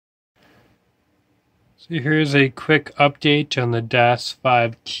So here's a quick update on the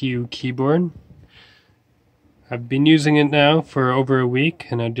DAS5Q keyboard. I've been using it now for over a week,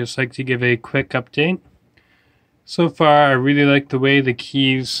 and I'd just like to give a quick update. So far, I really like the way the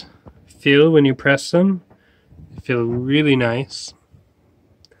keys feel when you press them. They feel really nice.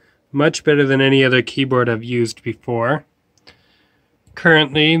 Much better than any other keyboard I've used before.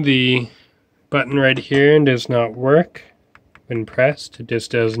 Currently, the button right here does not work when pressed. It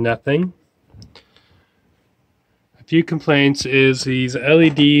just does nothing. A few complaints is these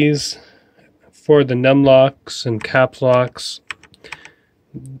LEDs for the num locks and cap locks.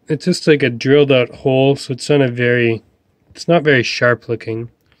 It's just like a drilled out hole, so it's not very sharp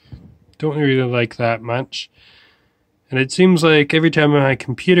looking. Don't really like that much. And it seems like every time my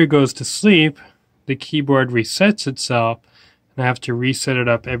computer goes to sleep, the keyboard resets itself, and I have to reset it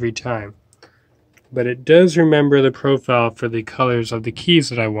up every time. But it does remember the profile for the colors of the keys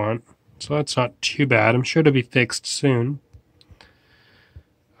that I want, so that's not too bad. I'm sure it'll be fixed soon.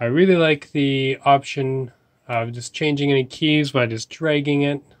 I really like the option of just changing any keys by just dragging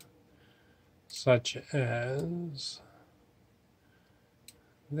it, such as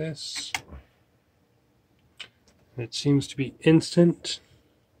this. It seems to be instant,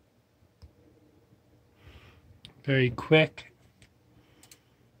 very quick.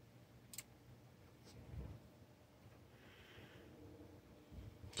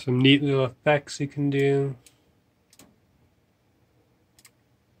 Some neat little effects you can do.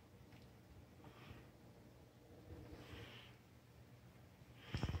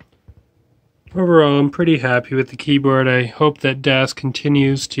 Overall, I'm pretty happy with the keyboard. I hope that DAS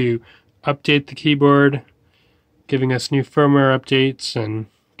continues to update the keyboard, giving us new firmware updates and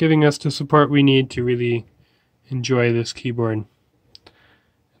giving us the support we need to really enjoy this keyboard.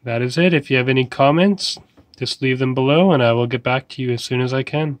 That is it. If you have any comments, just leave them below and I will get back to you as soon as I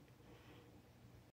can.